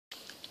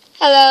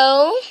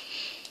Hello.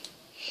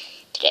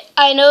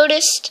 I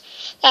noticed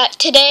that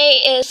today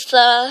is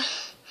the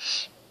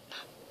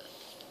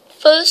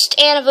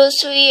first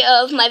anniversary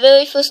of my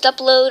very first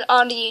upload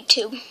onto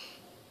YouTube.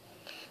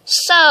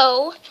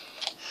 So,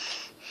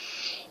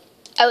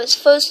 I was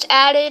first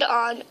added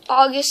on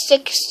August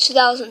 6,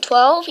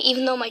 2012,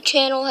 even though my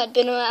channel had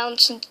been around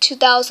since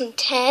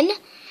 2010.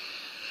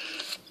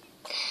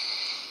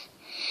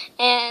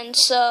 And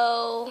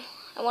so,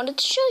 I wanted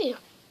to show you.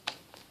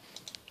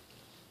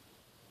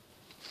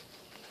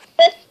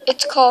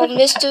 It's called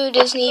Mr.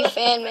 Disney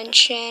Fanman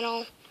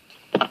Channel.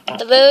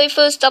 The very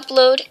first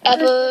upload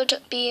ever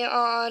to be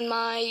on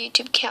my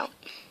YouTube account.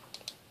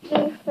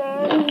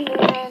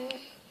 Fanman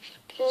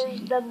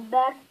is the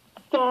best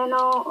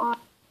channel on.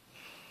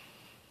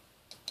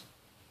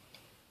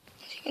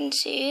 As you can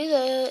see,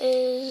 there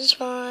is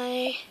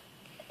my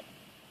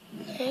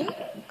thing.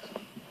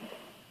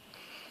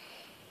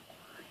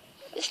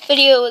 This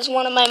video is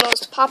one of my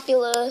most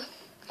popular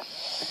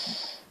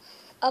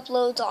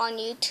uploads on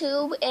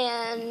YouTube,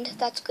 and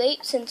that's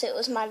great since it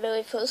was my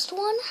very first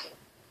one.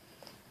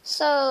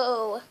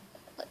 So,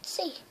 let's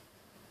see.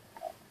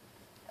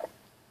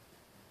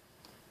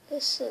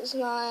 This is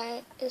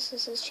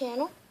his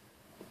channel.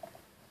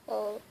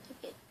 Well,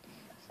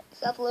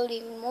 it's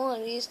uploading more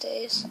these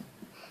days.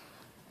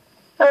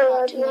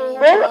 More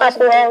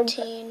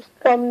uploads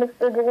from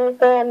Mr. Disney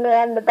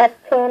Fanman, the best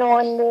channel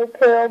on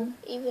YouTube.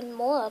 Even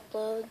more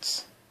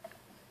uploads.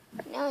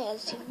 Now he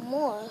has even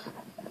more.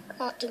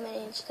 Not too many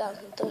in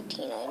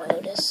 2013, I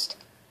noticed.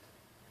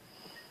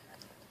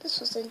 This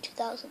was in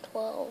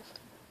 2012.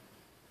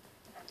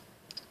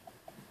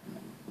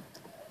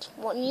 It's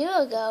 1 year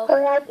ago. We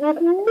have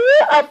even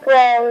more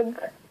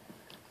uploads.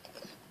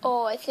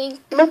 Oh, I think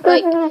Mr.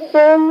 like, Disney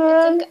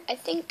Fanman. I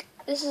think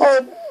this is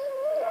So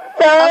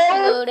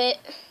upload it.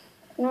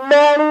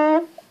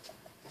 many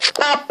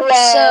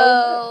uploads.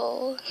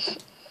 So,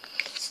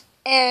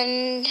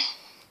 and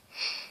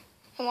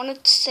I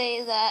wanted to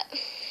say that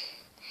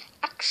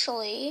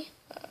actually,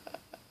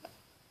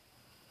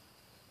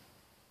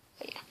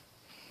 yeah.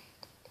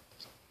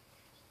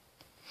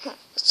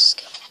 Let's just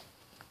go.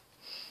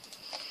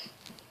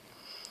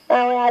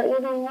 And we have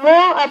even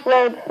more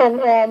uploads from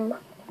him.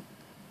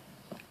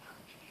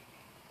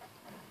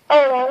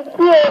 And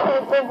here is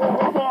Mr.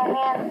 Disney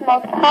Fanman's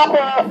most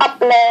popular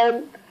upload.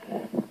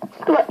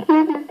 Look,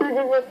 here's Mr.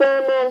 Disney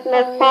Fanman's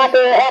most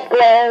popular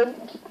upload.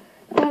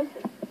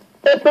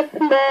 It's a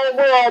Small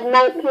World,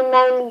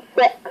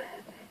 1996.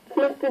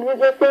 Mr.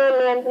 Disney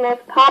Fanman's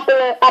most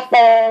popular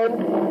upload.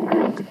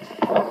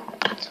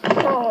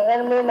 Oh,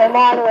 I'm gonna move my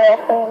monorail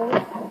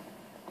thing.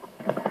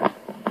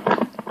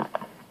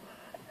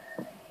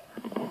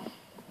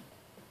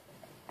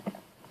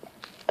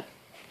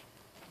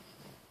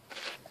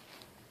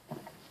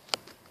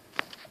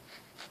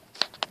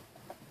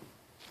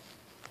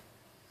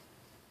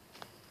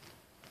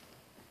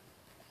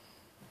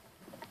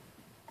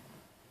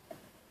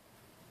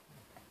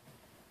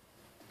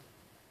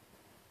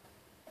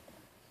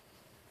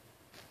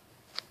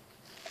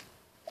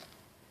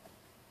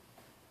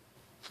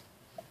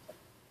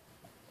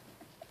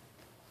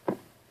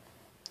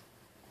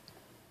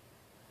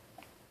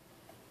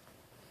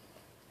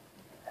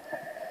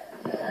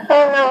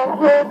 Oh no,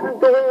 here's the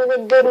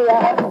deleted video.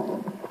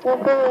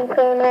 Disney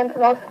Fanman's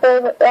most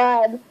favorite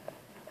ride.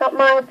 Not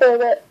my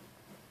favorite,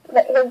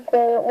 but his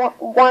favorite,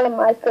 one of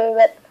my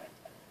favorites.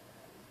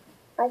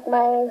 Like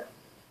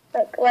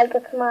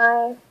it's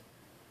my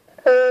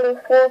third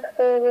or fourth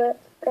favorite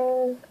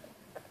thing.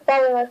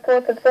 Probably my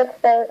fourth or fifth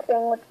favorite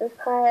thing, which is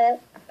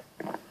Pirates.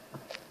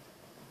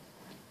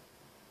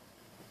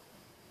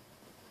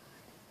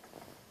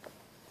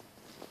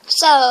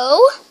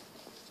 So,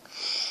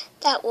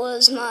 that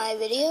was my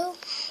video.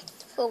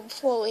 So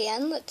before we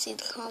end, let's see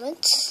the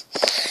comments.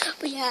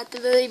 Yeah, at the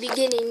very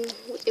beginning,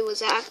 it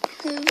was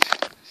active.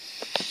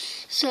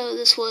 So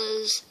this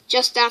was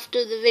just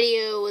after the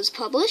video was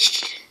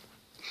published.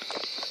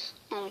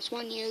 Almost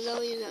 1 year ago,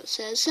 it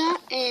says that.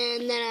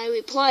 And then I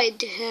replied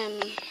to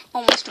him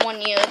almost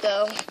 1 year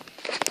ago.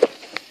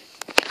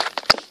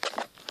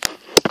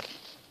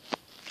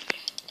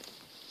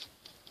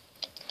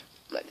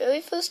 My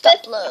very first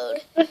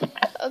upload.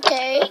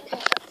 Okay,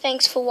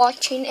 thanks for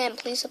watching and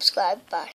please subscribe. Bye.